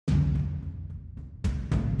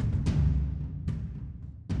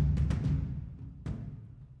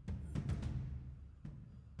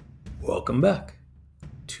Welcome back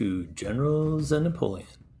to Generals and Napoleon,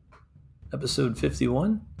 episode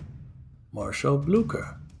 51, Marshal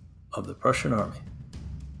Blucher of the Prussian Army.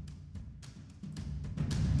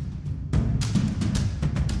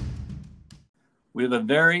 We have a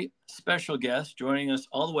very special guest joining us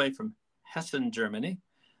all the way from Hessen, Germany,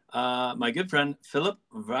 my good friend Philip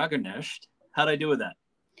Wagenknecht. How'd I do with that?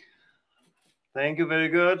 Thank you, very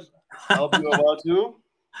good. Hope you are well too.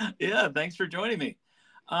 Yeah, thanks for joining me.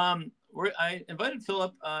 I invited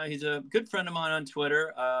Philip. He's a good friend of mine on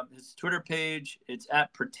Twitter. His Twitter page, it's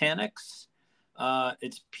at Pertinax.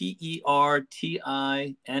 It's Pertinaxs.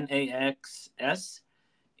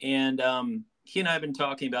 And he and I have been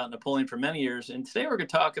talking about Napoleon for many years. And today we're going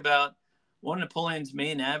to talk about one of Napoleon's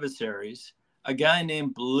main adversaries, a guy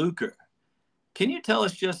named Blucher. Can you tell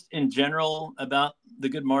us just in general about the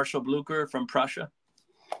good Marshal Blucher from Prussia?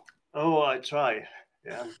 Oh, I try.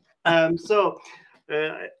 Yeah.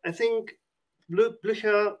 I think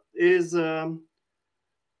Blucher is a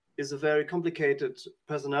very complicated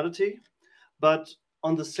personality, but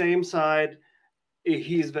on the same side,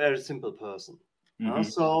 he is a very simple person. Mm-hmm.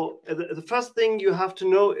 So the first thing you have to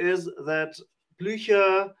know is that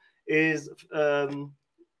Blucher is from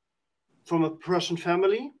a Prussian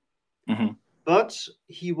family, mm-hmm. but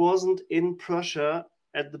he wasn't in Prussia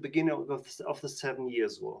at the beginning of the 7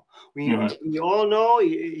 Years' War. We all know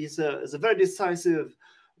he's a very decisive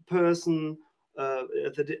person, a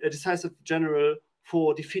decisive general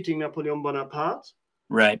for defeating Napoleon Bonaparte.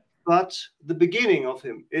 Right. But the beginning of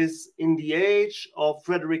him is in the age of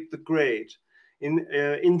Frederick the Great,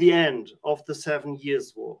 in the end of the 7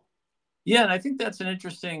 Years' War. Yeah, and I think that's an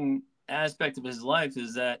interesting aspect of his life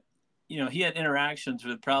is that, he had interactions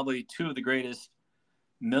with probably two of the greatest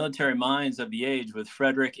military minds of the age with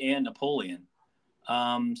Frederick and Napoleon.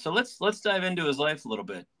 So let's dive into his life a little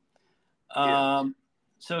bit.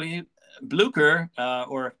 So Blucher,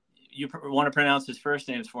 or you want to pronounce his first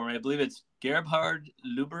names for me? I believe it's Gebhard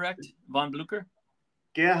Leberecht von Blucher.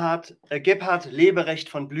 Gebhard Leberecht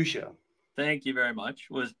von Blucher. Thank you very much.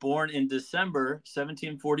 Was born in December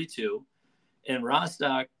 1742 in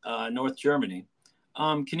Rostock, North Germany.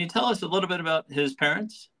 Can you tell us a little bit about his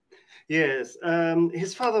parents? Yes,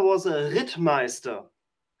 his father was a Rittmeister.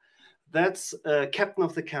 That's a captain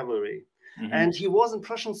of the cavalry. Mm-hmm. And he was in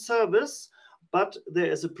Prussian service, but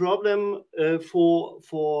there is a problem for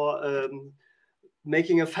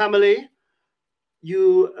making a family.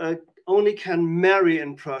 You only can marry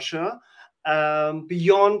in Prussia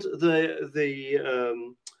beyond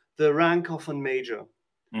the rank of a major.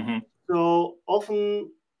 Mm-hmm. So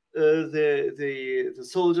often the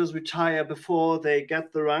soldiers retire before they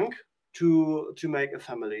get the rank to make a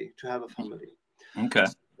family, to have a family. Okay.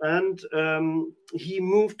 And he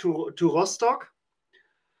moved to Rostock,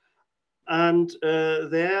 and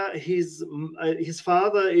there his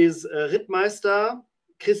father is Rittmeister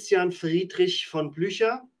Christian Friedrich von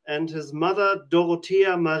Blücher, and his mother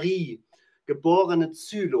Dorothea Marie, geborene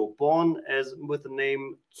Zülow, born with the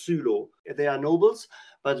name Zülow. They are nobles,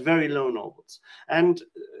 but very low nobles. And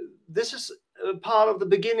this is part of the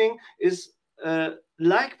beginning is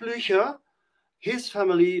like Blücher, his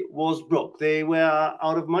family was broke. They were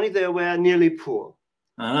out of money. They were nearly poor.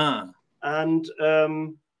 And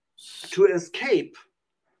to escape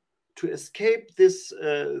this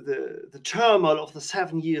the turmoil of the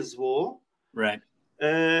 7 Years' War, right?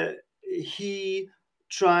 He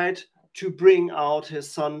tried to bring out his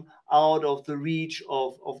son out of the reach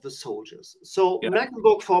of the soldiers. So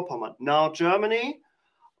Mecklenburg-Vorpommern, now Germany,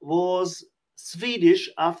 was Swedish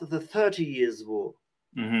after the 30 Years' War.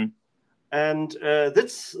 Mm-hmm. And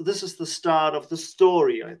this is the start of the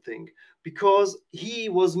story, I think, because he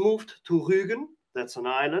was moved to Rügen, that's an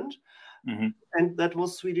island, mm-hmm. and that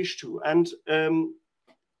was Swedish too. And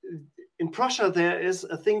in Prussia, there is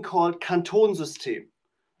a thing called Kantonsystem.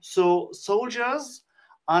 So soldiers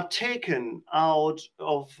are taken out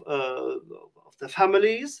of the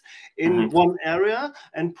families in mm-hmm. one area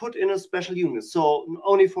and put in a special unit. So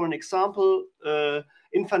only for an example,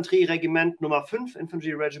 Infantry Regiment number 5,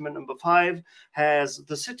 Infantry Regiment number 5 has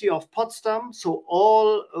the city of Potsdam. So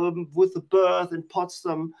all with the birth in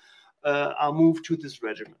Potsdam are moved to this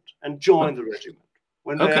regiment and join the regiment.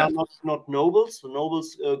 When they are not nobles, the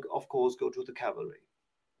nobles, of course, go to the cavalry.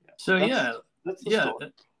 Yeah. So that's the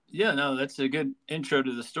story. No, that's a good intro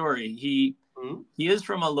to the story. He is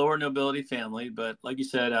from a lower nobility family, but like you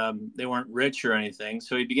said, they weren't rich or anything.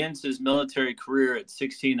 So he begins his military career at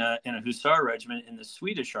 16 in a hussar regiment in the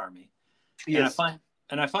Swedish army. Yes.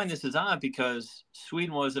 And I find this is odd because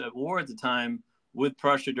Sweden was at war at the time with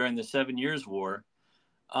Prussia during the 7 Years' War.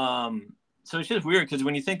 So it's just weird because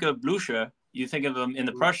when you think of Blucher, You think of him in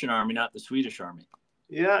the Prussian army, not the Swedish army.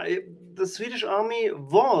 Yeah, the Swedish army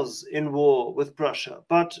was in war with Prussia,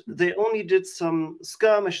 but they only did some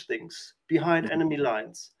skirmish things behind enemy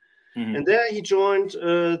lines. And there he joined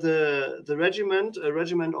the regiment, a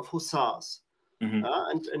regiment of hussars.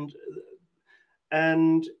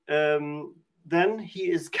 And then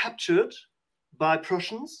he is captured by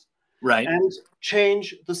Prussians, right, and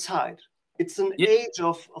change the side. It's an age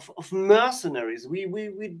of mercenaries.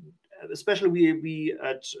 We especially we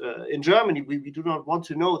at in Germany, we do not want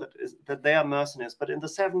to know that they are mercenaries. But in the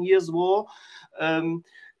 7 Years' War,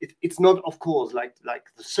 it's not, of course, like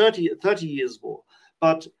the 30 Years' War.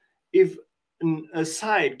 But if a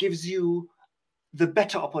side gives you the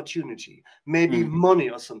better opportunity, maybe money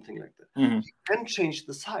or something like that, you can change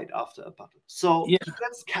the side after a battle. So he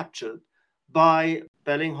gets captured by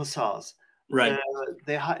Belling Hussars. Right.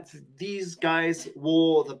 These guys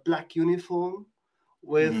wore the black uniform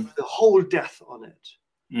with the whole death on it.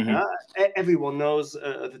 Everyone knows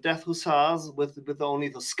the Death Hussars with only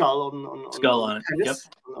the skull on it. On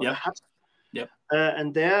the hat. Yep.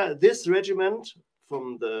 And there, this regiment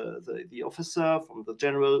from the officer, from the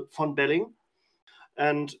General von Belling,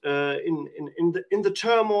 and in the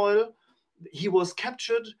turmoil, he was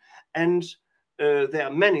captured, and there are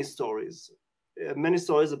many stories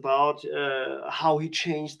about how he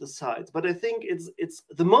changed the sides. But I think it's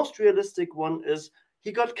the most realistic one is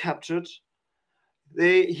he got captured.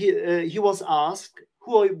 He was asked,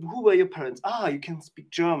 who were your parents? You can speak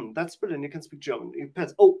German. That's brilliant. You can speak German. Your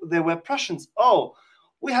parents. Oh, they were Prussians. Oh,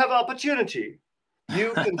 we have opportunity.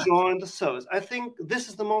 You can join the service. I think this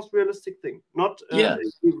is the most realistic thing. Not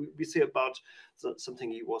we say about something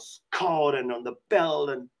he was caught and on the belt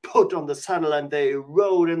and put on the saddle and they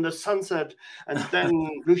rode in the sunset. And then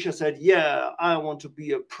Blucher said, "Yeah, I want to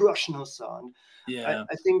be a Prussian hussar." And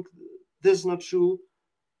I think this is not true.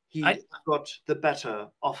 He got the better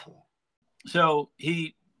offer. So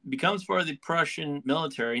he becomes part of the Prussian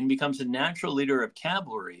military and becomes a natural leader of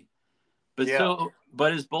cavalry.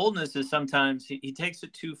 But his boldness is sometimes he takes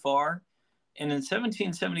it too far. And in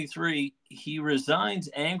 1773, he resigns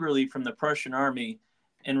angrily from the Prussian army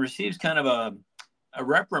and receives kind of a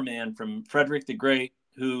reprimand from Frederick the Great,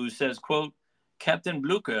 who says, quote, "Captain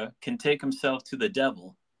Blucher can take himself to the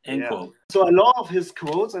devil," end quote. So I love his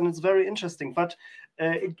quotes, and it's very interesting. But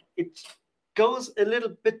it goes a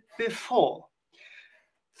little bit before.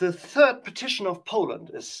 The third partition of Poland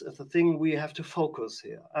is the thing we have to focus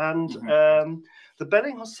here. And the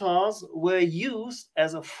Belling Hussars were used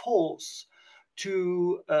as a force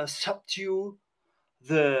to subdue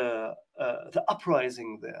the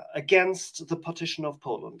uprising there against the partition of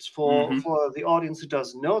Poland. For the audience who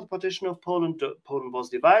doesn't know the partition of Poland, Poland was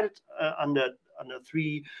divided under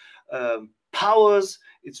three powers.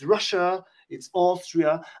 It's Russia, it's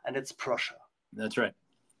Austria, and it's Prussia. That's right.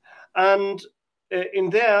 And in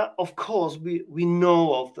there, of course, we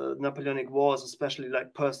know of the Napoleonic Wars, especially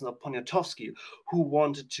like person of Poniatowski, who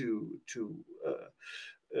wanted to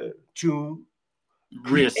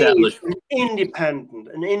reestablish an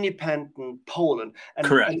independent Poland. And,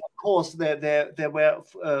 correct. And of course, there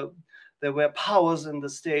were powers in the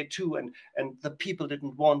state too, and the people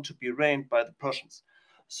didn't want to be reigned by the Prussians.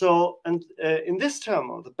 So, and in this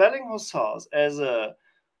turmoil, the Belling Hussars, as a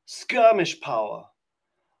skirmish power,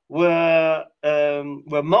 were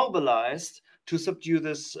mobilized to subdue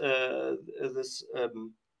this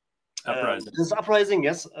uprising. This uprising,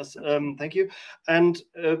 yes. Thank you. And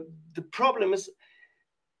the problem is,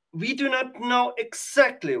 we do not know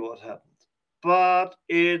exactly what happened, but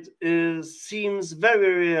it seems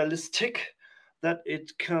very realistic that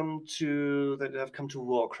it have come to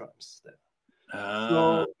war crimes there.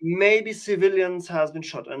 So maybe civilians has been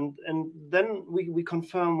shot, and then we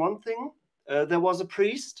confirm one thing. There was a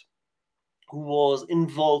priest who was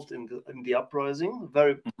involved in the uprising, a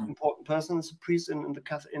very important person, as a priest in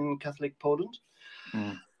Catholic Poland,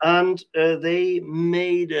 and they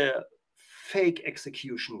made a fake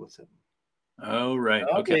execution with him. Oh, right.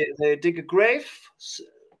 Okay. They dig a grave,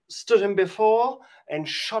 stood him before, and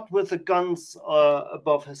shot with the guns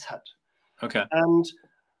above his head. Okay. And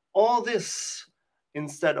all this,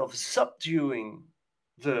 instead of subduing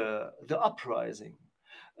the uprising,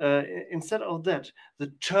 instead of that, the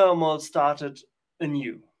turmoil started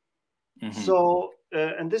anew. So,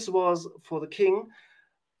 and this was for the king,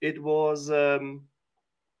 it was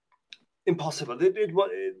impossible.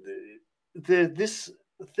 This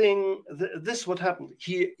what happened.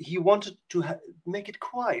 He wanted to make it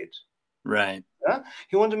quiet. Right. Yeah?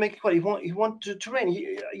 He wanted to make it quiet. He wanted to reign.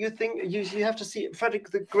 You have to see Frederick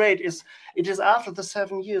the Great is after the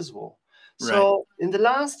 7 Years' War. So in the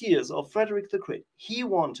last years of Frederick the Great, he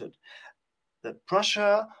wanted that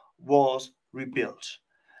Prussia was rebuilt.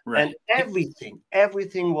 Right. And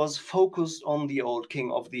everything was focused on the old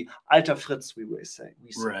king, of the Alter Fritz, we say.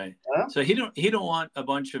 Right. Huh? So he don't want a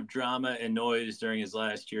bunch of drama and noise during his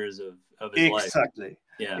last years of his life. Exactly.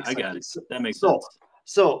 Yeah, Exactly. I got it. That makes sense.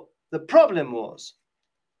 So the problem was,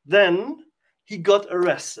 then he got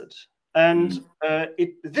arrested, and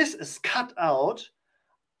this is cut out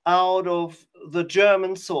of the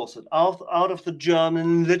German sources, out of the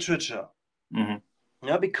German literature.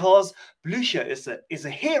 Yeah, because Blücher is a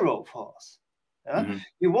hero for us. Yeah?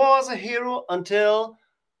 He was a hero until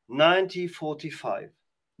 1945.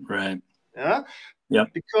 Right. Yeah. Yeah.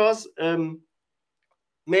 Because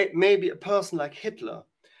maybe a person like Hitler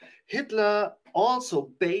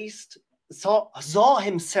also saw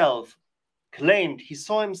himself, claimed he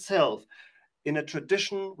saw himself in a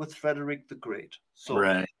tradition with Frederick the Great. So,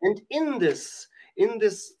 right. And in this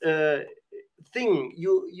thing,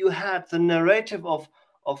 you had the narrative of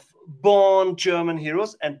born German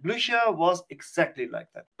heroes, and Blücher was exactly like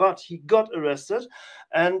that. But he got arrested,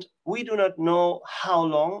 and we do not know how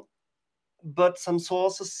long, but some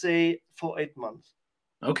sources say for 8 months.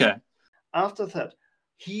 Okay. After that,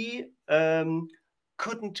 he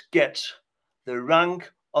couldn't get the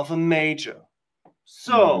rank of a major.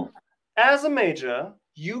 So, as a major,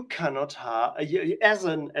 you cannot have, as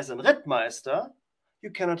an Rittmeister,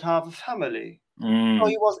 you cannot have a family. So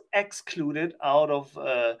he was excluded out of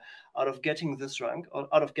getting this rank, or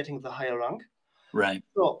out of getting the higher rank. Right.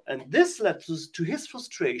 So, and this led to his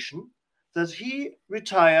frustration, that he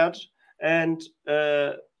retired and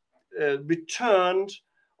returned,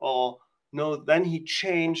 or no, then he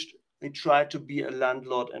changed. He tried to be a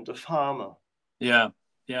landlord and a farmer. Yeah.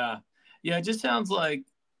 It just sounds like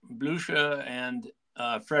Blucher and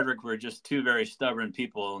Frederick were just two very stubborn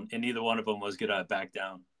people, and neither one of them was going to back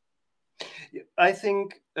down. I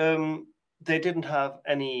think they didn't have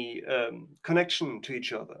any connection to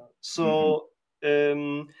each other. So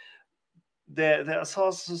there are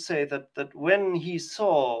sources who say that when he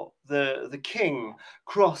saw the king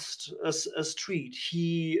crossed a street,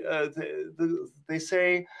 they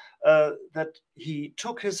say that he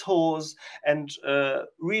took his horse and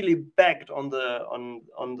really begged on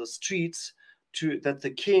the streets that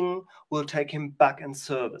the king will take him back in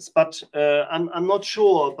service. But I'm not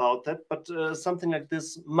sure about that, but something like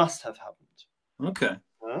this must have happened. Okay.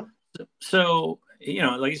 So,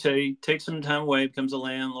 like you say, he takes some time away, becomes a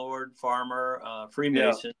landlord, farmer,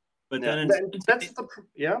 Freemason. Yeah. But then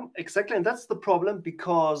exactly. And that's the problem,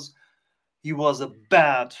 because he was a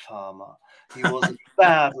bad farmer. He was a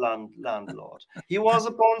bad landlord. He was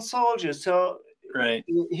a born soldier. So right.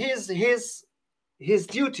 His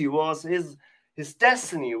duty was, his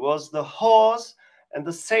destiny was the horse and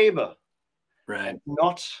the saber, right, and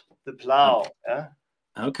not the plow. Yeah?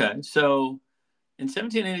 Okay. So in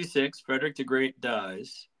 1786, Frederick the Great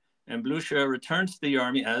dies, and Blucher returns to the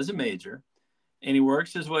army as a major, and he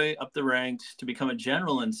works his way up the ranks to become a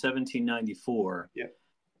general in 1794. Yeah.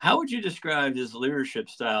 How would you describe his leadership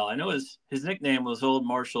style? I know his nickname was Old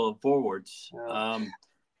Marshal Forwards. Yeah.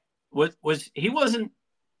 He wasn't.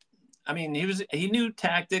 I mean, he knew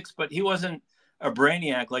tactics, but he wasn't a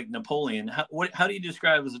brainiac like Napoleon. How do you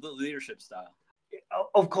describe his leadership style?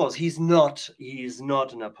 Of course, he's not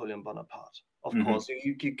Napoleon Bonaparte. Of course,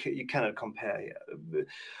 you cannot compare here.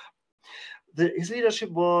 His leadership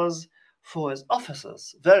was, for his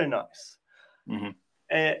officers, very nice.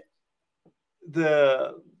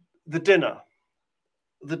 The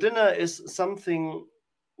dinner is something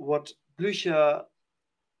what Blücher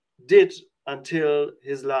did until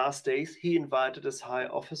his last days. He invited his high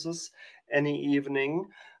officers any evening,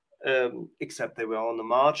 except they were on the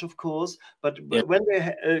march, of course. But when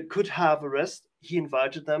they could have a rest, he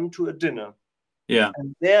invited them to a dinner. Yeah.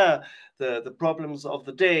 And there, the problems of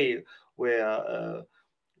the day were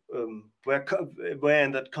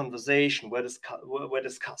in that conversation were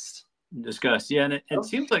discussed. Yeah, and it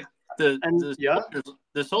seems like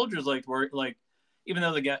the soldiers like even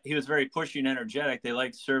though he was very pushy and energetic, they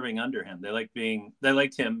liked serving under him. They liked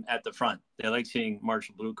him at the front. They liked seeing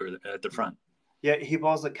Marshal Blucher at the front. Yeah, he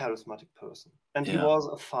was a charismatic person, and he was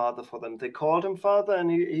a father for them. They called him father,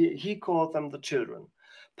 and he called them the children.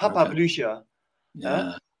 Papa Blücher.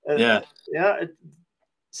 Yeah.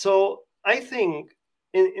 So I think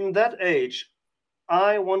in that age,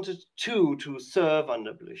 I wanted to serve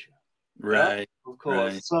under Blücher. Right. Of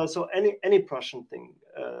course. Right. So any Prussian thing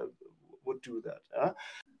would do that.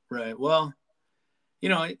 Right. Well,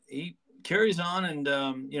 he carries on, and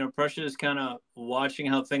Prussia is kind of watching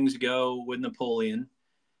how things go with Napoleon.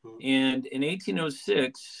 And in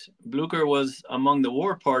 1806, Blucher was among the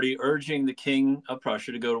war party urging the King of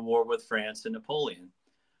Prussia to go to war with France and Napoleon.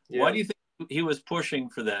 Yeah. Why do you think he was pushing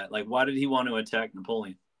for that? Like, why did he want to attack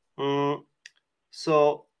Napoleon?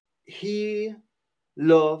 So he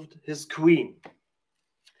loved his queen.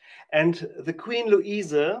 And the Queen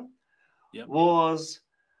Louise was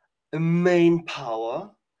a main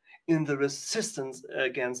power in the resistance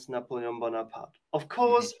against Napoleon Bonaparte. Of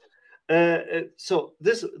course, so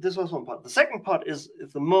this was one part. The second part is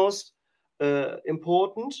the most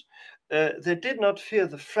important. They did not fear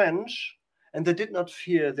the French, and they did not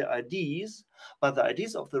fear the ideas, but the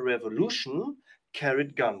ideas of the revolution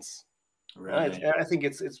carried guns. Right. I think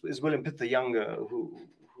it's William Pitt the Younger who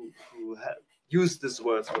used these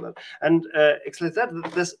words for that. And exactly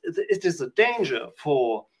that. It is a danger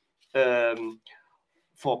for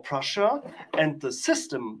Prussia and the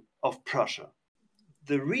system of Prussia.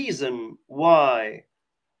 The reason why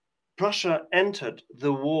Prussia entered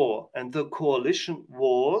the war and the coalition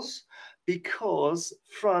was because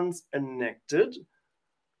France annexed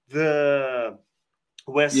the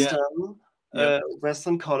Western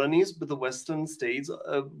Western colonies, but the Western states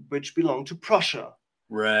which belong to Prussia.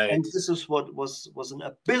 Right. And this is what was an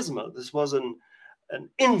abysmal. This was an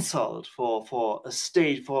insult for a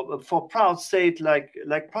state, for a proud state like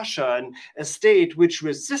Prussia, and a state which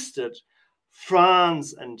resisted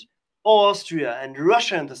France and Austria and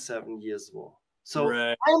Russia in the 7 Years' War. So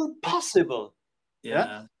impossible.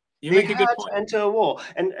 Yeah. You They make a good had point. to enter a war,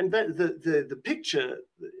 and the picture,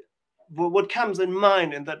 what comes in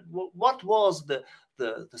mind, and that what was the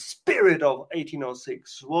spirit of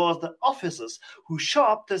 1806 was the officers who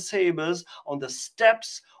sharpened their sabers on the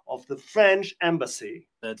steps of the French embassy.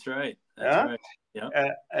 That's right. That's right. Yeah.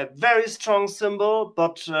 A very strong symbol,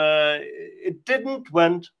 but it didn't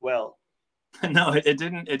went well. No, it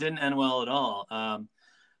didn't end well at all.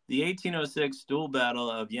 The 1806 duel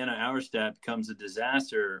battle of Jena-Auerstadt becomes a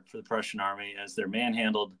disaster for the Prussian army as they're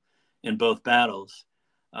manhandled in both battles.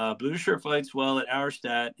 Blucher fights well at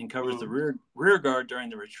Auerstadt and covers the rear guard during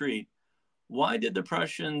the retreat. Why did the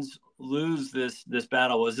Prussians lose this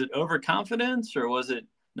battle? Was it overconfidence, or was it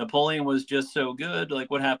Napoleon was just so good?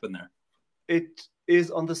 Like, what happened there? It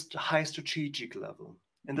is on the high strategic level.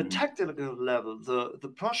 In the tactical level,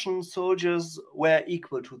 the Prussian soldiers were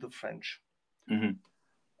equal to the French.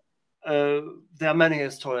 There are many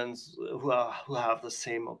historians who have the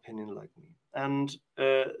same opinion like me. And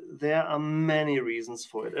there are many reasons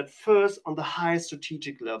for it. At first, on the high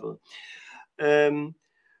strategic level, the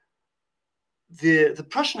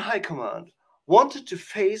Prussian High Command wanted to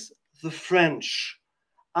face the French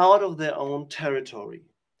out of their own territory,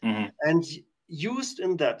 and used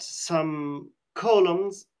in that some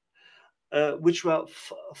columns which were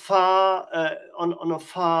far on a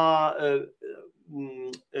far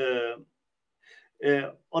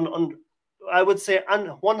on I would say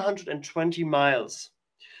 120 miles.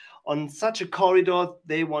 On such a corridor,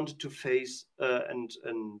 they wanted to face and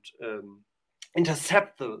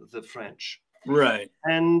intercept the French. Right.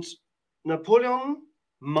 And Napoleon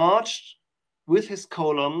marched with his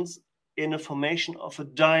columns in a formation of a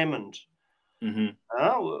diamond.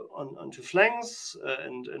 On two flanks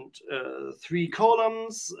and three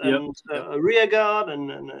columns and a rear guard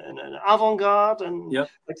and an avant guard and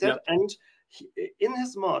like that. And in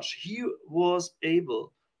his march, he was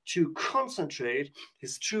able to concentrate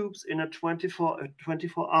his troops in a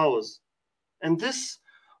 24 hours. And this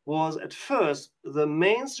was at first the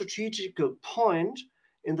main strategical point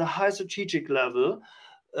in the high strategic level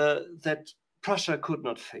that Prussia could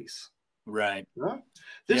not face. Right.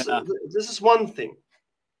 This is one thing.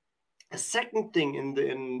 A second thing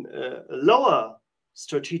in a lower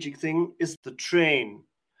strategic thing is the train.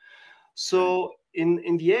 So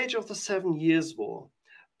in the age of the 7 Years' War,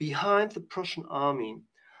 behind the Prussian army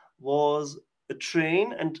was a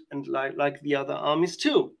train, and like the other armies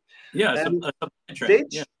too. They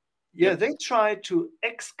tried to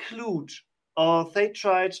exclude, or they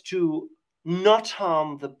tried to not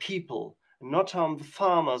harm the people, not harm the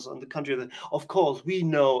farmers on the country. Of course, we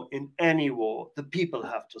know in any war the people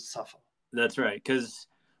have to suffer. That's right, because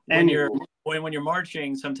when you're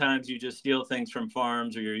marching, sometimes you just steal things from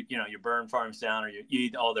farms, or you burn farms down, or you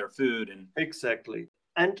eat all their food. And exactly.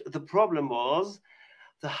 And the problem was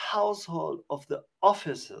the household of the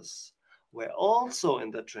officers were also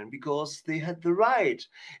in that train because they had the right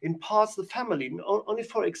in parts of the family. Only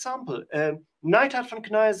for example, Neidhard von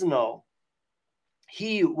Gneisenau,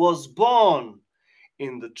 he was born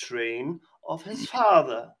in the train of his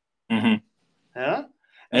father. And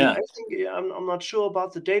I think, I'm not sure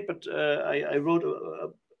about the date, but I wrote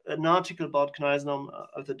an article about Gneisenau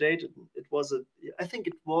of the date. I think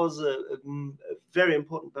it was a very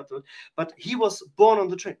important battle. But he was born on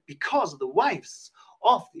the train because the wives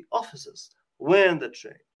of the officers were in the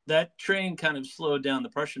train. That train kind of slowed down the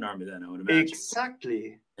Prussian army then, I would imagine.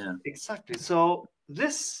 Exactly. Yeah. Exactly. So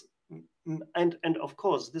this, and of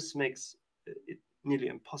course, this makes it nearly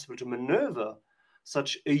impossible to maneuver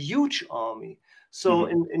such a huge army. So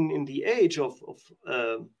in the age of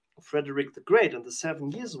Frederick the Great and the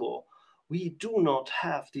 7 Years' War, we do not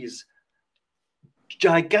have these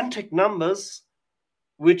gigantic numbers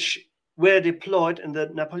which were deployed in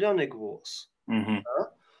the Napoleonic Wars.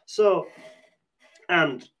 So,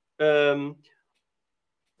 and the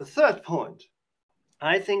third point,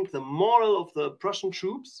 I think the moral of the Prussian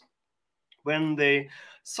troops, when they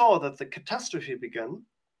saw that the catastrophe began,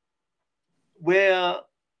 were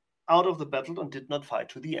out of the battle and did not fight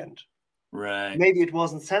to the end. Right. Maybe it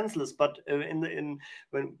wasn't senseless, but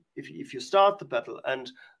if you start the battle, and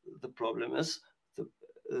the problem is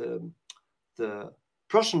the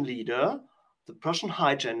Prussian leader, the Prussian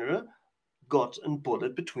high general, got a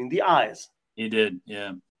bullet between the eyes. He did,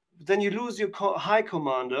 yeah. Then you lose your high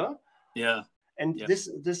commander. Yeah. And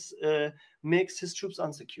this makes his troops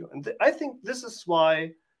unsecure. And I think this is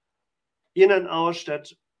why Jena and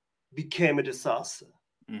Auerstedt became a disaster.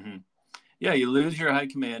 Yeah, you lose your high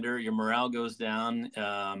commander, your morale goes down,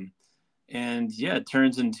 and yeah, it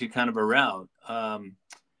turns into kind of a rout.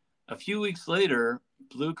 A few weeks later,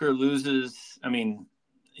 Blucher loses. I mean,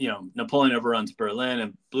 Napoleon overruns Berlin,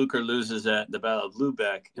 and Blucher loses at the Battle of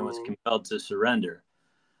Lubeck and was compelled to surrender.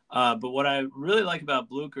 But what I really like about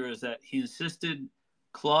Blucher is that he insisted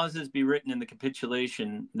clauses be written in the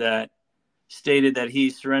capitulation that stated that he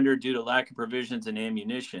surrendered due to lack of provisions and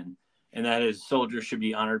ammunition, and that his soldiers should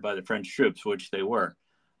be honored by the French troops, which they were.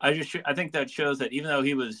 I think that shows that even though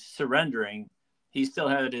he was surrendering, he still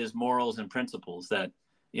had his morals and principles that,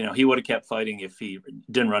 he would have kept fighting if he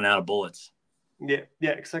didn't run out of bullets. Yeah,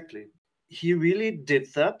 exactly. He really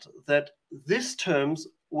did that these terms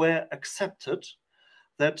were accepted,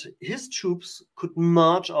 that his troops could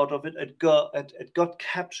march out of it and got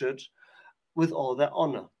captured with all their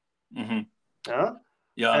honor. Yeah.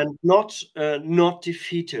 And not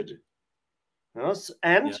defeated. Yes?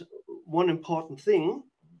 And one important thing,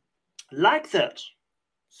 like that,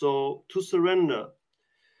 so to surrender,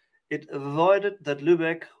 it avoided that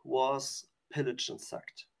Lübeck was pillaged and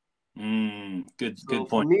sacked. Good So point.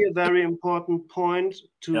 For me, a very important point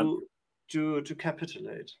to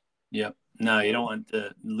capitulate. Yep. No, you don't want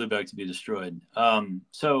the Lübeck to be destroyed.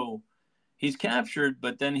 So he's captured,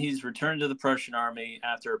 but then he's returned to the Prussian army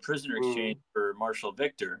after a prisoner exchange for Marshal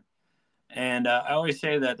Victor. And I always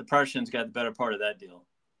say that the Prussians got the better part of that deal.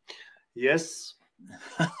 Yes,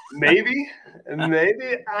 maybe.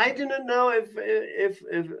 I do not know if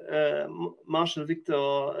Marshal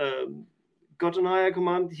Victor got a higher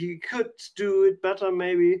command. He could do it better,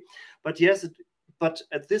 maybe. But yes, but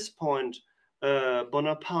at this point,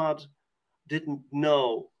 Bonaparte didn't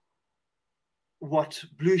know what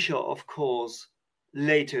Blücher, of course,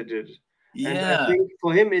 later did. Yeah. And I think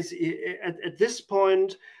for him, at this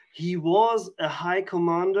point, he was a high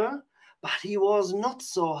commander, but he was not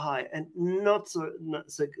so high and not so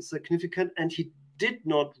significant, and he did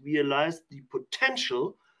not realize the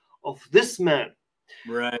potential of this man.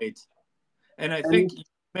 Right. And I think you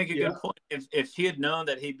make a good point. If he had known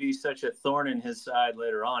that he'd be such a thorn in his side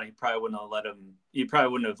later on, he probably wouldn't have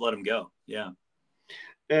let him go. Yeah.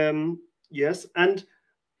 Yes, and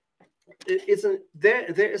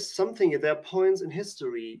there is something. There are points in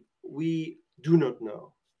history we do not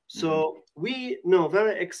know. So we know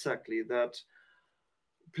very exactly that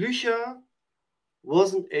Blücher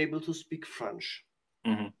wasn't able to speak French.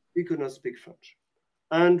 He could not speak French.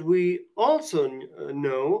 And we also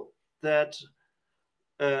know that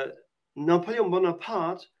Napoleon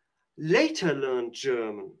Bonaparte later learned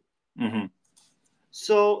German.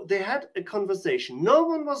 So they had a conversation. No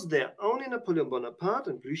one was there, only Napoleon Bonaparte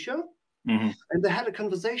and Blücher. And they had a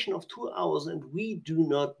conversation of 2 hours, and we do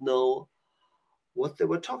not know what they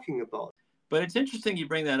were talking about. But it's interesting you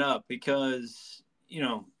bring that up because,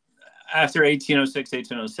 after 1806,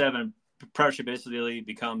 1807, Prussia basically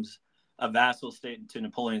becomes a vassal state to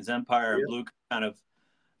Napoleon's empire, and Blucher kind of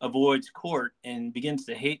avoids court and begins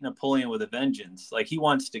to hate Napoleon with a vengeance. Like, he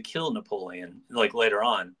wants to kill Napoleon, like, later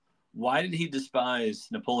on. Why did he despise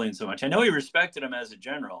Napoleon so much? I know he respected him as a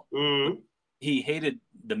general. He hated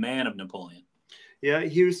the man of Napoleon. Yeah,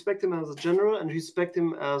 he respected him as a general, and he respected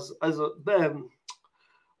him as a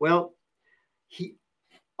he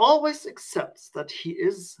always accepts that he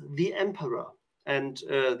is the emperor, and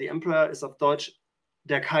the emperor is of Deutsch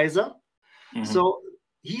der Kaiser. So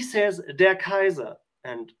he says der Kaiser,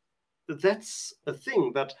 and that's a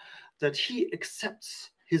thing that he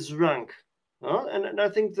accepts his rank. And I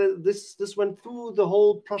think that this went through the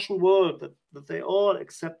whole Prussian world, that they all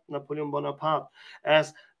accept Napoleon Bonaparte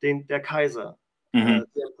as der Kaiser, the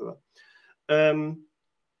emperor.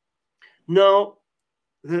 Now,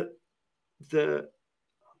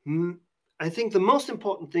 I think the most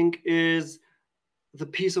important thing is the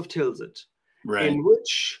Peace of Tilsit, in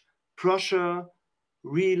which Prussia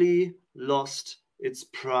really lost its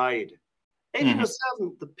pride.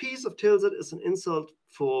 1807, the Peace of Tilsit is an insult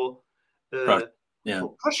for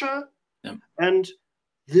Prussia, and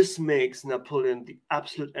this makes Napoleon the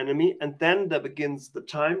absolute enemy. And then there begins the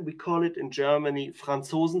time, we call it in Germany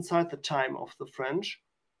Franzosenzeit, the time of the French.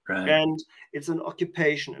 And it's an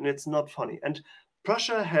occupation, and it's not funny. And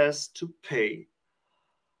Prussia has to pay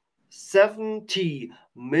 70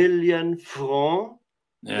 million francs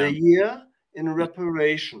a year in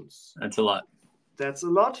reparations. That's a lot. That's a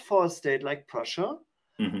lot for a state like Prussia.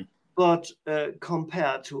 But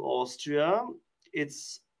compared to Austria,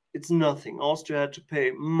 it's nothing. Austria had to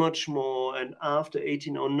pay much more, and after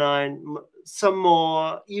 1809, some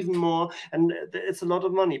more, even more, and it's a lot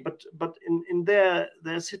of money. But in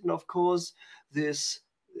there's hidden, of course, this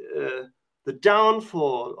the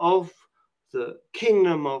downfall of the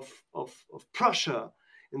kingdom of Prussia.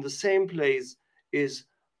 In the same place is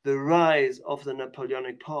the rise of the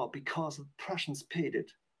Napoleonic power, because the Prussians paid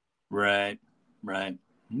it. Right.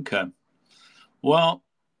 Okay. Well,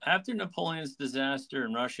 after Napoleon's disaster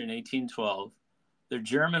in Russia in 1812, the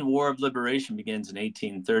German War of Liberation begins in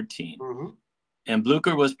 1813. And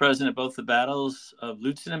Blucher was present at both the battles of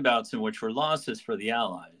Lutzen and Bautzen, which were losses for the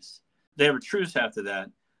Allies. They have a truce after that.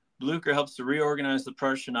 Blucher helps to reorganize the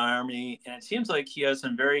Prussian army, and it seems like he has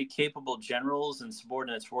some very capable generals and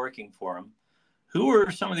subordinates working for him. Who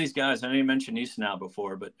are some of these guys? I know you mentioned Gneisenau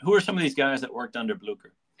before, but who are some of these guys that worked under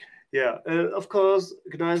Blucher? Yeah, of course,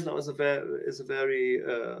 Gneisenau is a very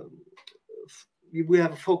we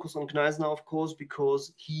have a focus on Gneisenau, of course,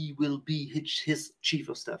 because he will be his chief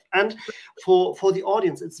of staff. And for the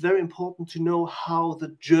audience, it's very important to know how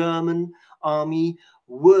the German army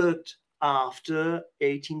worked after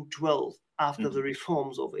 1812, after the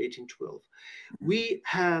reforms of 1812. We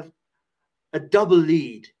have a double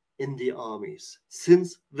lead in the armies.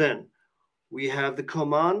 Since then, we have the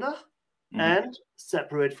commander, and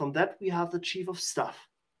separate from that, we have the chief of staff.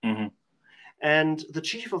 And the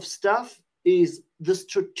chief of staff is the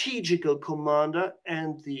strategical commander,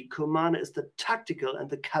 and the commander is the tactical and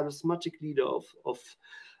the charismatic leader of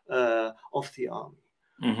the army.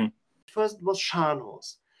 First was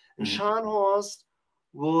Scharnhorst. And Scharnhorst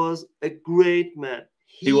was a great man.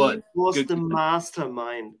 He was the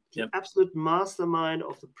mastermind, the absolute mastermind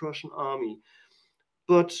of the Prussian army.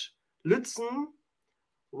 But Lützen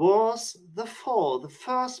was the fall, the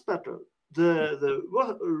first battle. The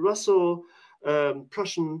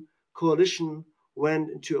Russo-Prussian coalition went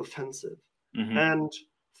into offensive and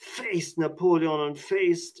faced Napoleon and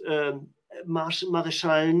faced Marshal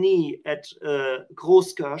Ney at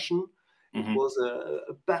Großgörschen. It was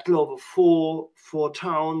a battle over four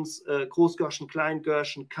towns, Großgörschen,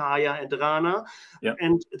 Kleingörschen, Kaya, and Rana.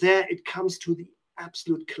 And there it comes to the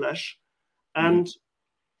absolute clash. And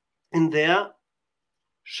in there,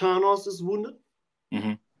 Scharnhorst is wounded,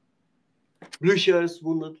 Blücher is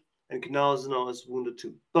wounded, and Gneisenau is wounded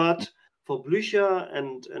too. But for Blücher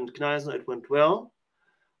and Gneisenau, it went well.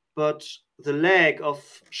 But the leg of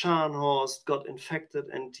Scharnhorst got infected,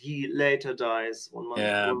 and he later dies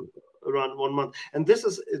around 1 month. And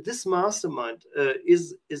this mastermind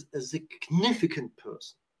is a significant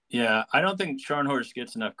person. Yeah, I don't think Scharnhorst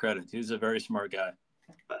gets enough credit. He's a very smart guy.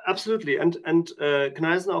 Absolutely, and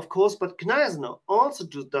Gneisenau, of course, but Gneisenau also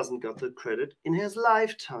doesn't get the credit in his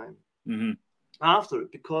lifetime after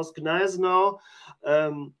it, because Gneisenau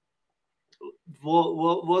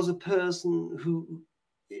was a person who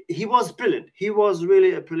he was brilliant. He was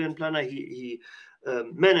really a brilliant planner. He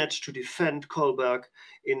managed to defend Kolberg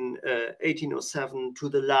in 1807 to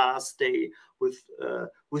the last day with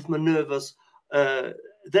maneuvers.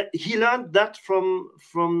 That he learned that from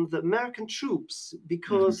the American troops,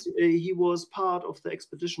 because he was part of the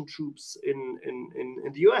expedition troops in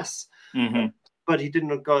the US. But he did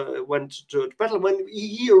not went to battle when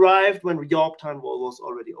he arrived when Yorktown War was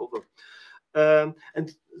already over.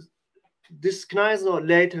 And this Gneisenau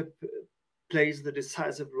later plays the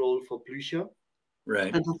decisive role for Blücher.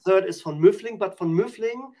 Right. And the third is von Müffling, but von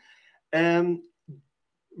Müffling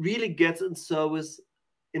really gets in service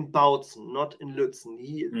in Bautzen, not in Lützen.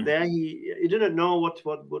 He didn't know what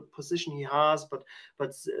position he has,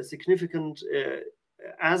 but significant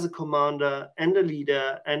as a commander and a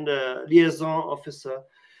leader and a liaison officer,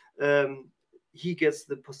 he gets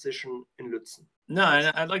the position in Lützen. No,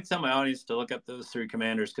 and I'd like to tell my audience to look up those three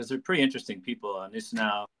commanders because they're pretty interesting people,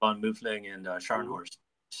 Gneisenau, von Muffling, and Scharnhorst.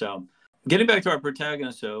 So getting back to our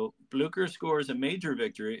protagonists, so Blucher scores a major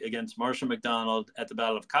victory against Marshal MacDonald at the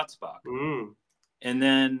Battle of Katzbach, and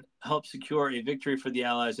then helps secure a victory for the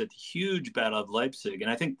Allies at the huge Battle of Leipzig.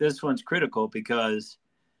 And I think this one's critical because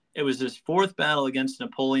it was his fourth battle against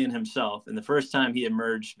Napoleon himself, and the first time he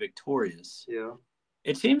emerged victorious. Yeah.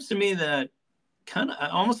 It seems to me that kind of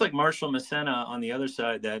almost like Marshal Massena on the other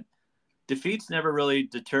side, that defeats never really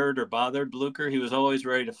deterred or bothered Blucher. He was always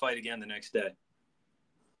ready to fight again the next day.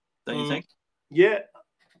 Don't you think? Yeah,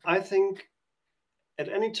 I think at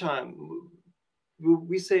any time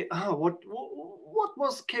we say, what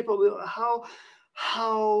was capable?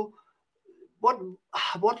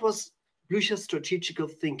 What was Blucher's strategical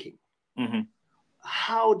thinking? Mm-hmm.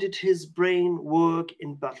 How did his brain work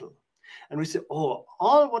in battle? And we say, all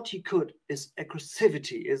what he could is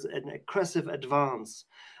aggressivity, is an aggressive advance.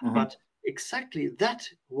 Mm-hmm. But exactly that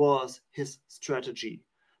was his strategy.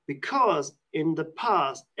 Because in the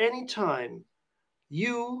past, anytime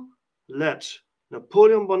you let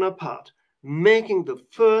Napoleon Bonaparte making the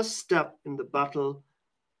first step in the battle,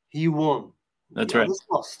 he won. That's the right. Others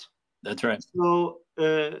lost. That's right. So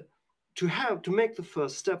to make the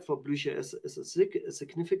first step for Blücher is a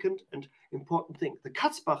significant and important thing. The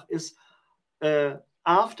Katzbach is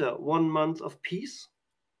after 1 month of peace,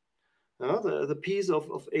 the peace of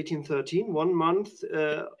 1813. 1 month,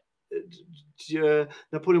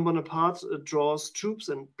 Napoleon Bonaparte draws troops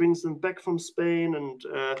and brings them back from Spain and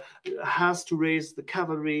has to raise the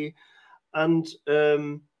cavalry. And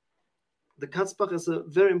the Katzbach is a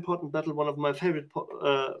very important battle, one of my favorite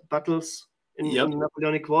battles in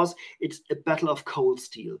Napoleonic Wars. It's a battle of cold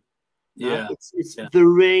steel. Yeah, it's the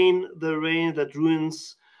rain that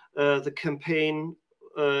ruins the campaign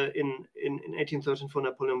in 1813 for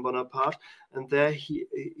Napoleon Bonaparte, and there he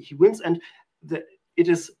wins. And it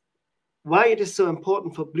is why it is so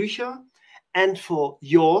important for Blücher and for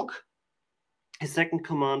York, his second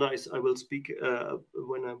commander. I will speak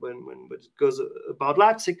when it goes about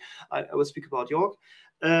Leipzig. I will speak about York,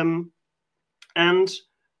 and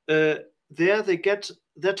there they get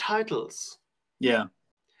their titles. Yeah.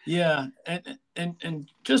 And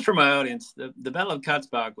just for my audience, the Battle of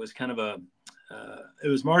Katzbach was kind of it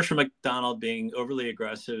was Marshal MacDonald being overly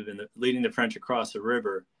aggressive and leading the French across the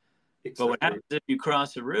river. Exactly. But what happens if you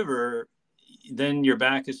cross the river, then your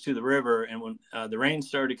back is to the river, and when the rain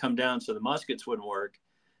started to come down, so the muskets wouldn't work.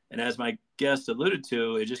 And as my guest alluded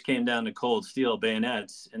to, it just came down to cold steel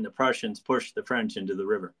bayonets, and the Prussians pushed the French into the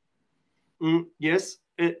river. Yes,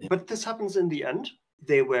 but this happens in the end.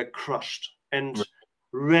 They were crushed and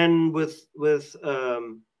ran with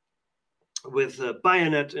a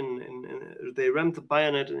bayonet they rammed the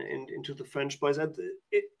bayonet into the French boys, and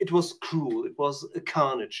it was cruel. It was a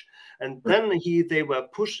carnage. And then they were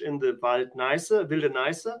pushed in the Wilde Neisse.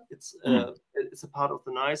 It's a part of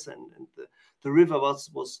the Neisse, and the river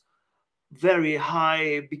was very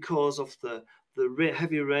high because of the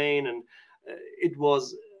heavy rain, and it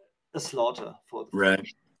was a slaughter for the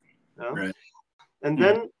French. Right. And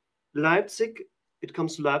then Leipzig. It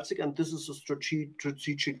comes to Leipzig, and this is a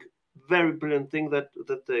strategic, very brilliant thing that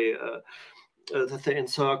they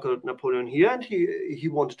encircled Napoleon here, and he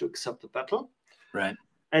wanted to accept the battle. Right.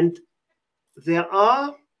 And there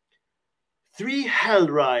are 3 hell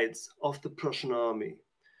rides of the Prussian army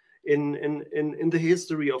in the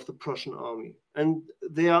history of the Prussian army, and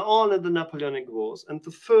they are all in the Napoleonic Wars. And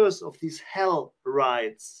the first of these hell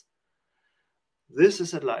rides, this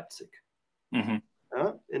is at Leipzig. Mm-hmm.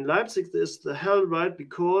 In Leipzig, there's the hell ride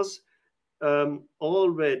because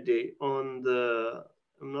already on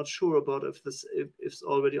I'm not sure about if it's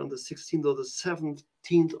already on the 16th or the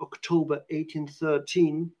 17th October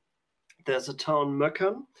 1813, there's a town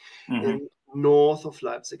Möckern in north of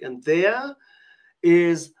Leipzig, and there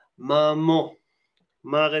is Marmont,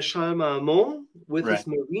 Maréchal Marmont with his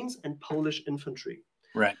Marines and Polish infantry.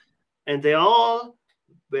 Right. And they were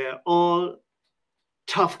all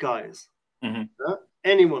tough guys.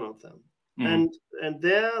 Any one of them. And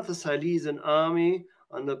there the Silesian army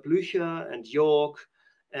under Blücher and York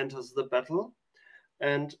enters the battle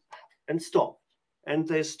and storm. And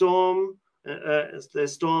they storm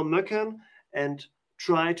Möckern and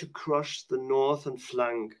try to crush the northern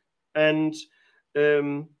flank. And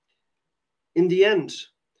in the end,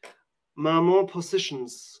 Marmont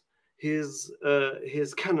positions his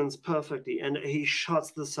cannons perfectly, and he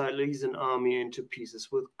shots the Silesian army into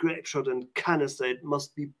pieces with grapeshot and canister. It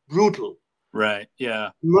must be brutal. Right. Yeah.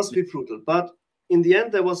 It must be brutal. But in the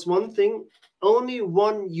end, there was one thing. Only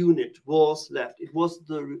one unit was left. It was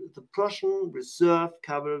the Prussian reserve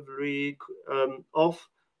cavalry of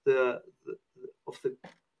the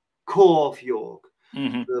Corps of York,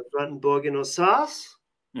 the Brandenburgian Hussars,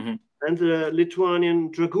 and the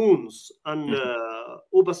Lithuanian Dragoons under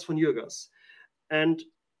Oberst von Jürgers. And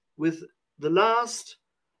with the last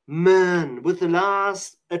man, with the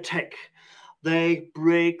last attack, they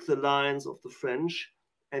break the lines of the French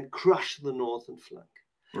and crush the northern flank.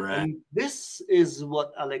 Right. And this is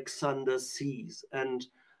what Alexander sees. And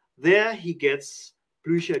there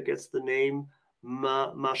Blücher gets the name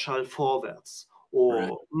Marschall Vorwärts,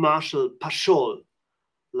 or Marshal Paschal,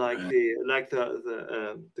 like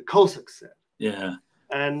the Cossacks said. Yeah.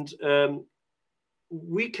 And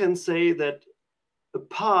we can say that a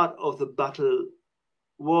part of the battle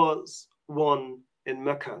was won in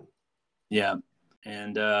Möckern. Yeah.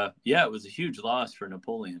 And it was a huge loss for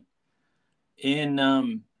Napoleon.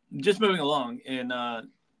 In just moving along, in the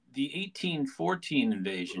 1814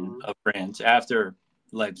 invasion of France after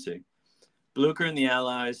Leipzig, Blucher and the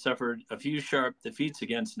Allies suffered a few sharp defeats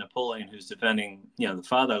against Napoleon, who's defending, the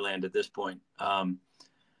fatherland at this point.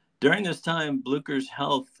 During this time, Blucher's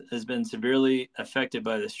health has been severely affected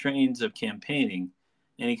by the strains of campaigning,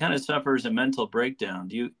 and he kind of suffers a mental breakdown.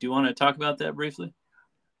 Do you want to talk about that briefly?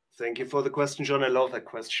 Thank you for the question, John. I love that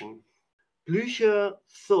question. Blücher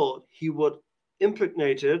thought he would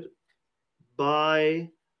impregnated by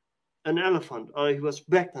an elephant, or he was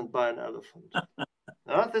pregnant by an elephant.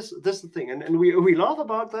 This is the thing, and we laugh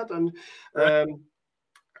about that. And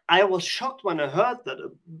I was shocked when I heard that.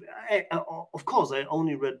 Of course, I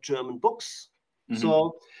only read German books,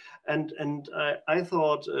 so and I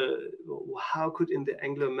thought, how could in the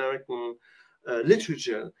Anglo-American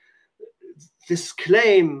literature this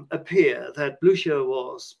claim appear that Blücher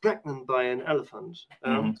was pregnant by an elephant?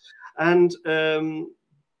 And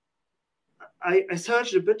I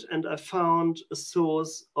searched a bit, and I found a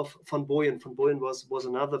source of von Boyen. Von Boyen was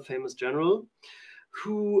another famous general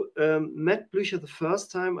who met Blücher the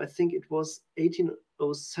first time. I think it was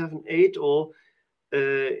 1807-8 or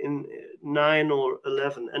in 9 or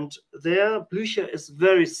 11. And there Blücher is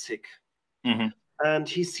very sick, and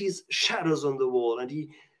he sees shadows on the wall, and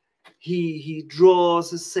he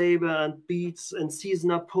draws his saber and beats and sees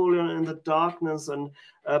Napoleon in the darkness, and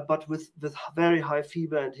but with very high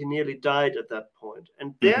fever, and he nearly died at that point.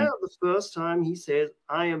 And there, the first time he says,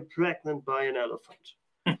 "I am pregnant by an elephant,"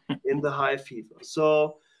 in the high fever.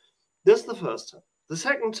 So this is the first time. The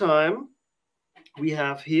second time we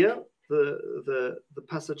have here the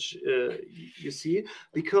passage you see,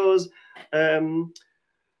 because the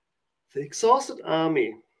exhausted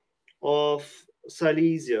army of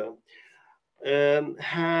Silesia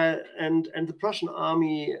had, and the Prussian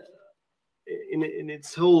army in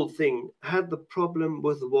its whole thing had the problem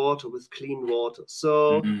with water, with clean water.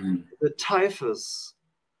 So the typhus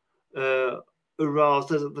aroused,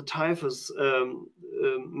 the typhus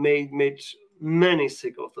made many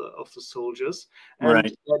sick of the soldiers. And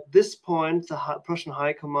at this point, the Prussian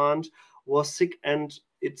High Command was sick, and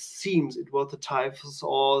it seems it was the typhus,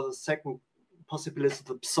 or the second possibility,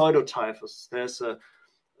 the pseudotyphus. There's a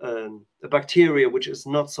bacteria which is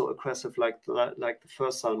not so aggressive like the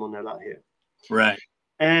first salmonella here. Right.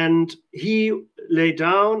 And he lay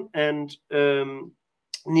down and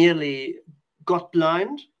nearly got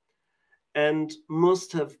blind, and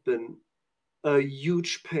must have been a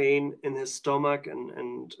huge pain in his stomach and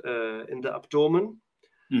in the abdomen.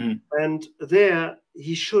 And there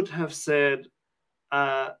he should have said,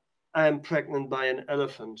 "I am pregnant by an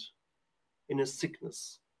elephant," in his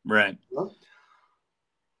sickness. Right. Yeah?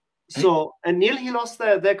 So, and nearly he lost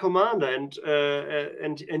their commander,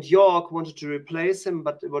 and York wanted to replace him,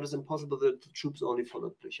 but what is impossible, the troops only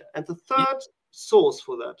followed Blücher. And the third source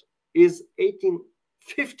for that is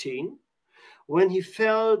 1815, when he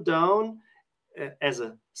fell down as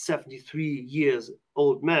a 73 years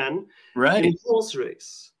old man in a horse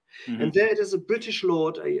race. And there it is a British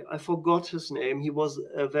lord, I forgot his name. He was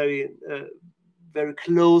very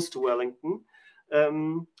close to Wellington.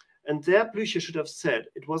 And there Blücher should have said,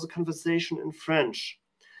 it was a conversation in French.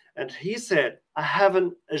 And he said, j'ai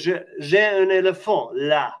un éléphant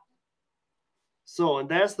là. So, and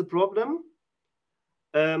there's the problem.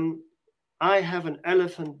 I have an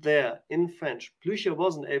elephant there in French. Blücher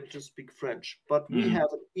wasn't able to speak French, but we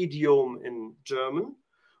have an idiom in German.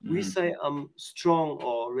 We say I'm strong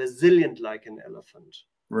or resilient like an elephant.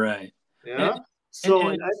 Right. Yeah.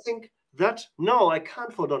 And I think that, no, I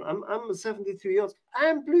can't fall down. I'm 73 years old.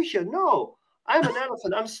 I'm Blücher. No, I'm an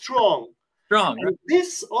elephant. I'm strong. Strong. And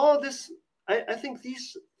right? I think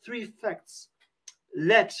these three facts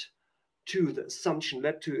led to the assumption,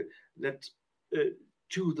 led to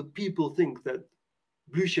the people think that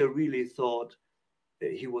Blücher really thought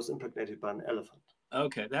he was impregnated by an elephant.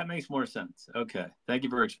 Okay, that makes more sense. Okay, thank you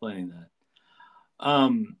for explaining that.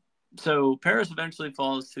 So Paris eventually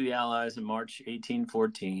falls to the Allies in March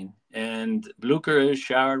 1814, and Blucher is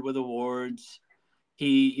showered with awards.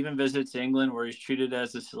 He even visits England, where he's treated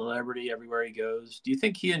as a celebrity everywhere he goes. Do you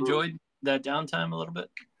think he enjoyed that downtime a little bit?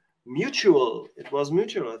 Mutual. It was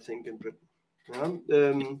mutual, I think, in Britain.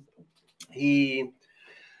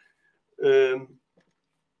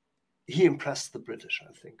 He impressed the British,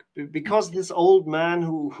 I think, because this old man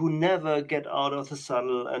who never get out of the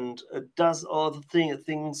saddle and does all the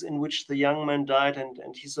things in which the young man died, and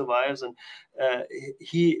he survives, and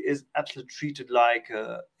he is absolutely treated like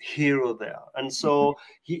a hero there. And so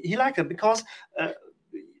he liked it, because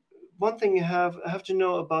one thing you have to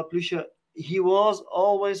know about Blücher, he was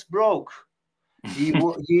always broke. He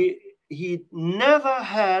never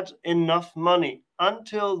had enough money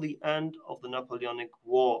until the end of the Napoleonic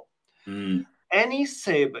War. Any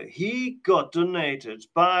saber he got donated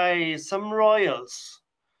by some royals,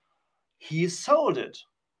 he sold it.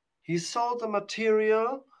 He sold the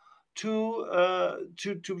material to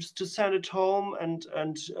send it home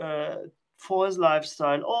and for his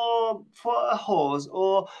lifestyle, or for a horse,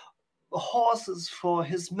 or horses for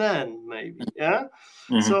his men, maybe. Yeah.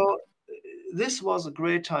 So this was a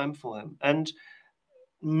great time for him, and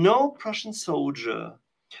no Prussian soldier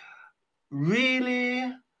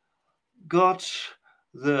really got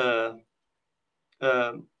the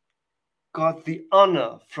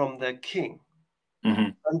honor from their king.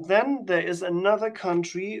 And then there is another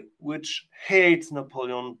country which hates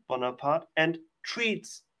Napoleon Bonaparte and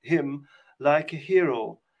treats him like a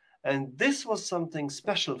hero, and this was something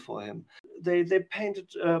special for him. They painted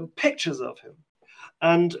pictures of him,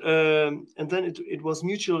 and then it was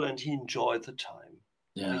mutual, and he enjoyed the time.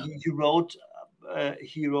 Yeah. He wrote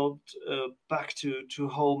back to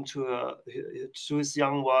home to his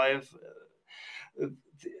young wife.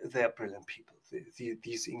 They're brilliant people,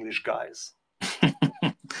 these English guys.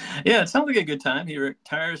 Yeah, it sounds like a good time. He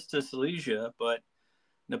retires to Silesia, but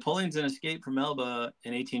Napoleon's escape from Elba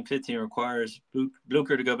in 1815 requires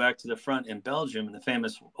Blucher to go back to the front in Belgium in the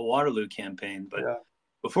famous Waterloo campaign. But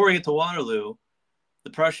before we get to Waterloo, the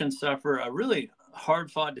Prussians suffer a really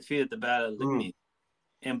hard-fought defeat at the Battle of Ligny.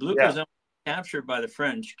 And Blucher's captured by the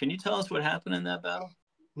French. Can you tell us what happened in that battle?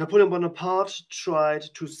 Napoleon Bonaparte tried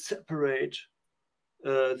to separate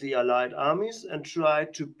the Allied armies and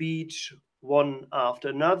tried to beat one after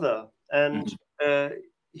another. And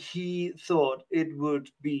he thought it would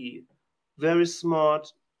be very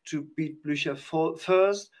smart to beat Blücher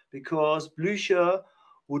first, because Blücher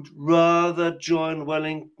would rather join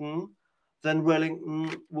Wellington than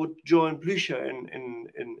Wellington would join Blücher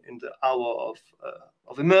in the hour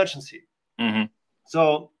of emergency.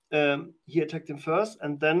 So he attacked him first,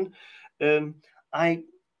 and then I'm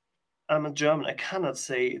a German. I cannot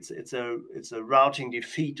say it's a routing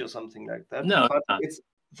defeat or something like that. No, but it's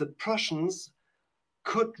the Prussians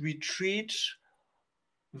could retreat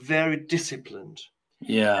very disciplined.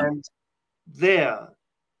 Yeah. And there,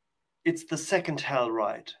 it's the second hell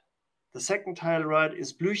ride. The second hell ride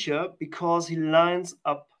is Blücher, because he lines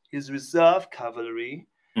up his reserve cavalry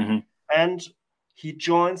and he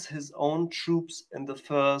joins his own troops in the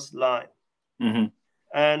first line.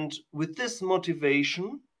 And with this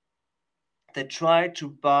motivation, they try to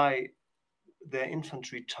buy their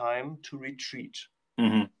infantry time to retreat.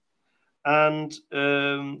 And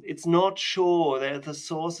it's not sure. The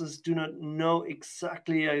sources do not know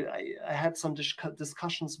exactly. I had some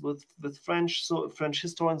discussions with French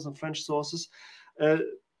historians and French sources.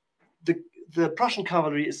 The Prussian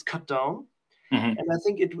cavalry is cut down, and I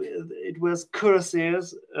think it was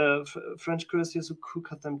cuirassiers, French cuirassiers, who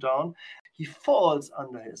cut them down. He falls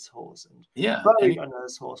under his horse and buried under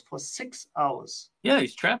his horse for 6 hours. Yeah,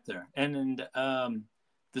 he's trapped there. And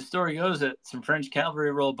the story goes that some French cavalry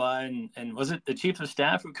rolled by, and was it the chief of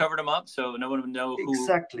staff who covered him up, so no one would know who?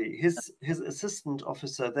 Exactly. His assistant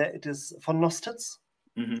officer there, it is von Nostitz,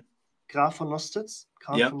 Graf von Nostitz,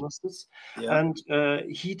 Count von Nostitz, and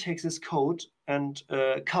he takes his coat and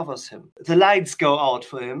covers him. The lights go out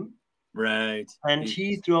for him. Right. And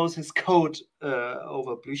he throws his coat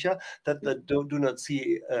over Blücher, that they do not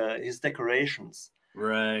see his decorations.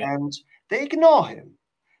 Right. And they ignore him.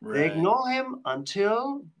 Right. They ignore him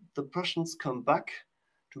until the Prussians come back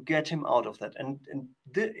to get him out of that. And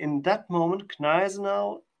in that moment,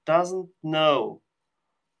 Gneisenau doesn't know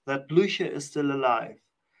that Blücher is still alive.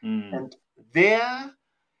 And there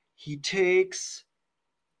he takes,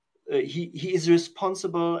 he is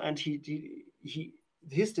responsible, and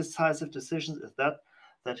his decisive decisions is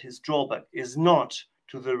that his drawback is not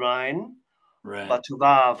to the Rhine, Right. but to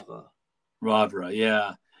Wavre. Wavre,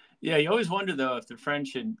 yeah. Yeah, you always wonder, though, if the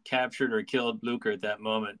French had captured or killed Blucher at that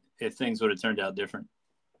moment, if things would have turned out different.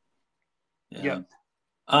 Yeah.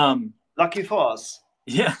 Yeah. Lucky for us.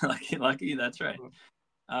 Yeah, lucky, that's right.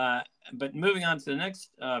 But moving on to the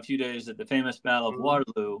next few days at the famous Battle of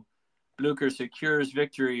Waterloo, Blucher secures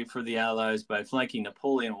victory for the Allies by flanking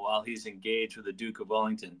Napoleon while he's engaged with the Duke of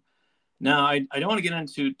Wellington. Now, I don't want to get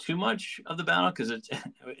into too much of the battle because it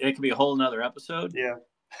could be a whole nother episode. Yeah.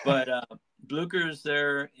 But Blucher's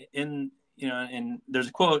there and there's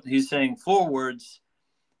a quote. He's saying 4 words,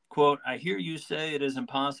 quote, "I hear you say it is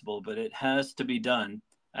impossible, but it has to be done.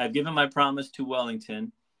 I've given my promise to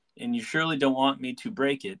Wellington, and you surely don't want me to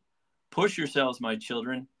break it. Push yourselves, my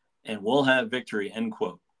children, and we'll have victory," end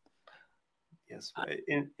quote. Yes,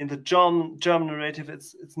 in the German narrative,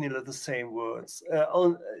 it's nearly the same words.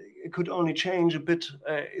 It could only change a bit.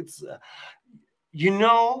 It's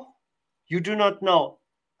you do not know.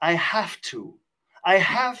 I have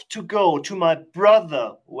to go to my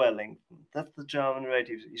brother Wellington. That's the German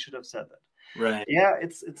narrative. You should have said that. Right. Yeah,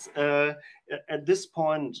 it's at this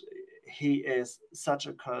point he is such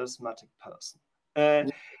a charismatic person.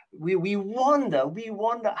 We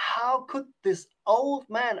wonder how could this old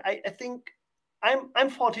man? I think I'm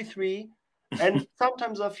 43, and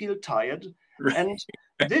sometimes I feel tired. Right. And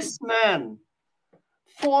this man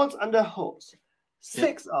falls under hose,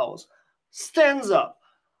 6 hours, stands up,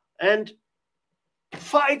 and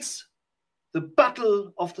fights the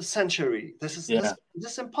battle of the century. This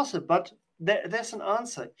is impossible, but there's an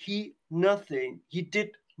answer. He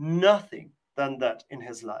did nothing than that in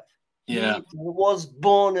his life. Yeah. He was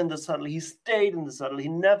born in the saddle. He stayed in the saddle. He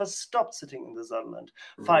never stopped sitting in the saddle and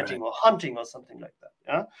fighting or hunting or something like that.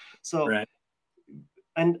 Yeah. So,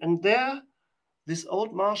 and there, this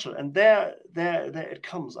old marshal, and there it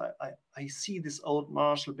comes. I see this old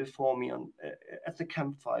marshal before me at the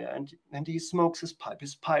campfire, and he smokes his pipe.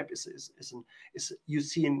 His pipe is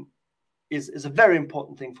a very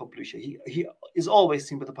important thing for Blucher. He is always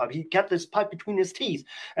seen with a pipe. He got this pipe between his teeth,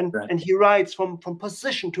 and he rides from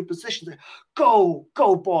position to position. Go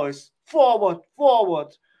boys,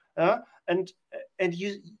 forward. And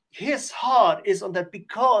his heart is on that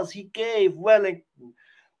because he gave Wellington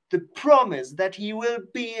the promise that he will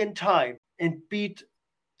be in time and beat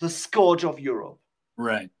the scourge of Europe.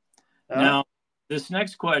 Right. Now, this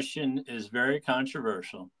next question is very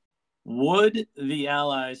controversial. Would the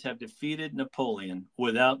Allies have defeated Napoleon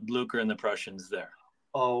without Blucher and the Prussians there?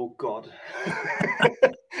 Oh, God.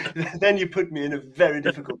 Then you put me in a very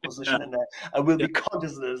difficult position, and I will be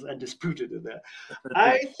contested and disputed in there.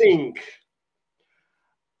 I think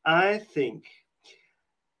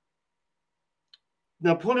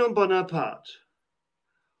Napoleon Bonaparte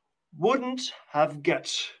wouldn't have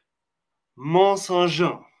got Mont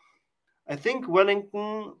Saint-Jean. I think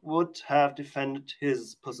Wellington would have defended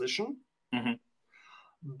his position,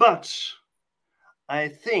 but I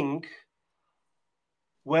think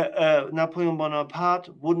Napoleon Bonaparte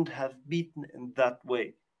wouldn't have beaten in that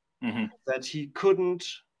way, that he couldn't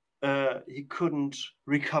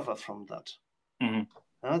recover from that.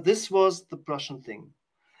 This was the Prussian thing.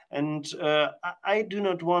 And I do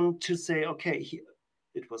not want to say, okay,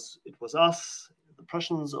 it was us, the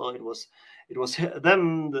Prussians, or it was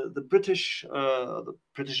them, the British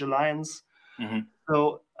alliance.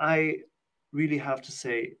 So I really have to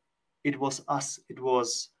say, it was us. It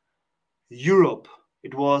was Europe.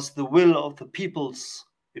 It was the will of the peoples.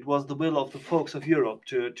 It was the will of the folks of Europe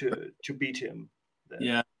to beat him.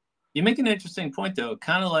 Yeah, you make an interesting point, though.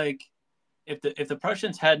 Kind of like, if the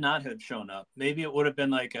Prussians had not have shown up, maybe it would have been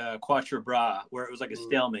like a quatre bras, where it was like a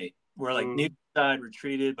stalemate, where like neither side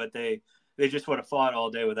retreated, but they just would have fought all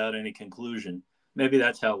day without any conclusion. Maybe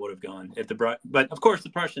that's how it would have gone. But of course the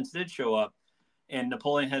Prussians did show up, and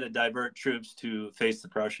Napoleon had to divert troops to face the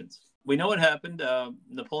Prussians. We know what happened.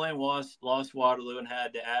 Napoleon lost Waterloo and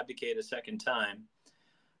had to abdicate a second time.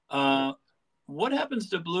 What happens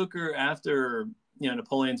to Blucher after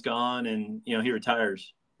Napoleon's gone and he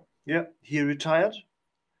retires? Yeah, he retired.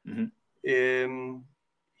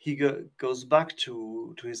 He goes back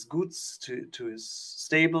to his goods, to his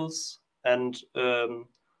stables, and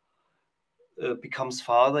becomes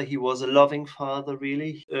father. He was a loving father,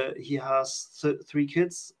 really. He has 3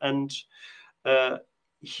 kids, and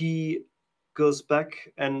he goes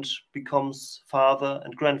back and becomes father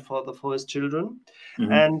and grandfather for his children.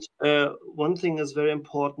 And one thing is very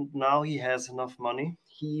important. Now he has enough money.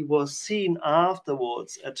 He was seen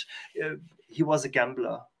afterwards he was a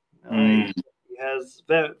gambler. He has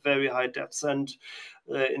very, very high debts, and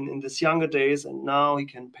in this younger days, and now he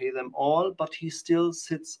can pay them all, but he still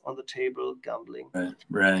sits on the table gambling.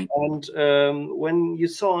 Right. And when you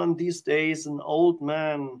saw in these days an old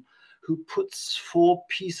man who puts 4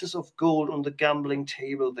 pieces of gold on the gambling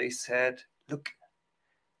table, they said, look,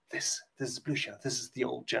 this is Blucher, this is the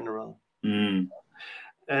old general.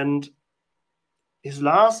 And his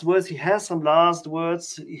last words, he has some last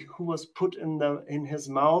words who was put in his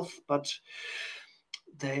mouth, but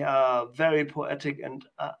they are very poetic, and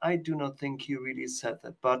I do not think he really said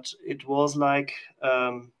that, but it was like,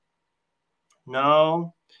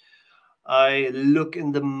 now I look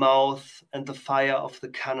in the mouth and the fire of the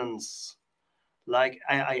cannons like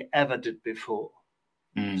I ever did before.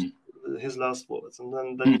 His last words,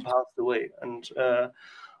 and then he passed away, and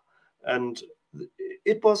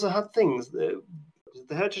it was a hard thing.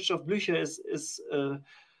 The heritage of Blücher is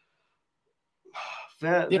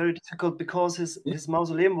very, very difficult, because his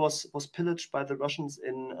mausoleum was pillaged by the Russians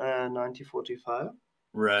in 1945.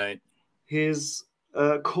 Right. His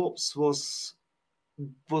corpse was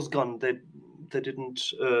gone. They didn't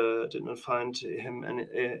find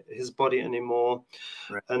his body anymore,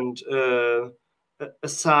 right. And a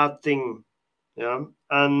sad thing, yeah.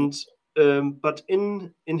 And but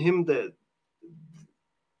in him,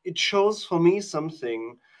 it shows for me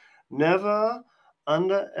something: never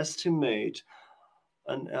underestimate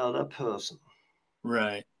an elder person.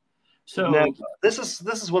 Right. So never. This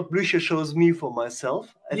is what Blücher shows me for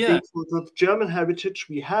myself. I think for the German heritage,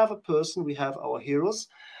 we have a person, we have our heroes.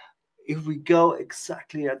 If we go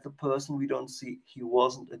exactly at the person, we don't see he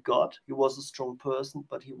wasn't a god. He was a strong person,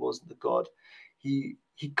 but he wasn't a god. He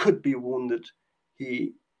could be wounded.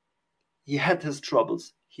 He had his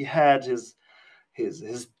troubles. He had his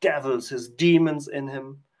devils, his demons in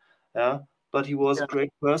him. Yeah, but he was a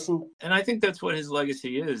great person. And I think that's what his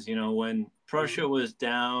legacy is. You know, when Prussia was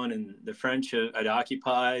down and the French had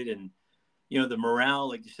occupied, and you know, the morale,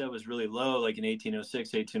 like you said, was really low. Like in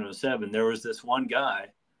 1806, 1807, there was this one guy,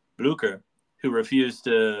 Blucher, who refused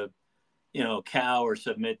to, you know, cow or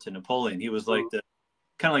submit to Napoleon. He was like the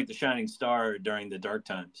kind of like the shining star during the dark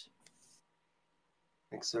times.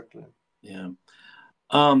 Exactly. Yeah.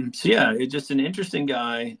 So yeah, it's just an interesting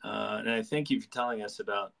guy, and I thank you for telling us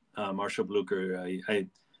about Marshal Blucher. I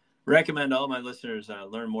recommend all my listeners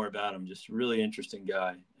learn more about him. Just really interesting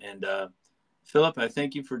guy. And Philip, I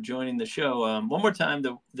thank you for joining the show. One more time,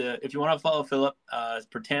 if you want to follow Philip, it's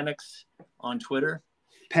Pertinax on Twitter.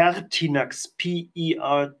 Pertinax,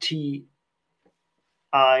 Pertinax,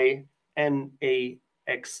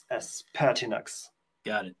 Pertinax.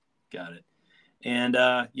 Got it. And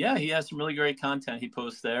yeah, he has some really great content he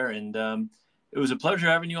posts there. And it was a pleasure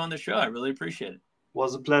having you on the show. I really appreciate it. It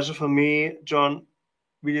was a pleasure for me, John.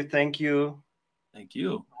 Really, thank you. Thank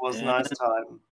you. It was a nice time.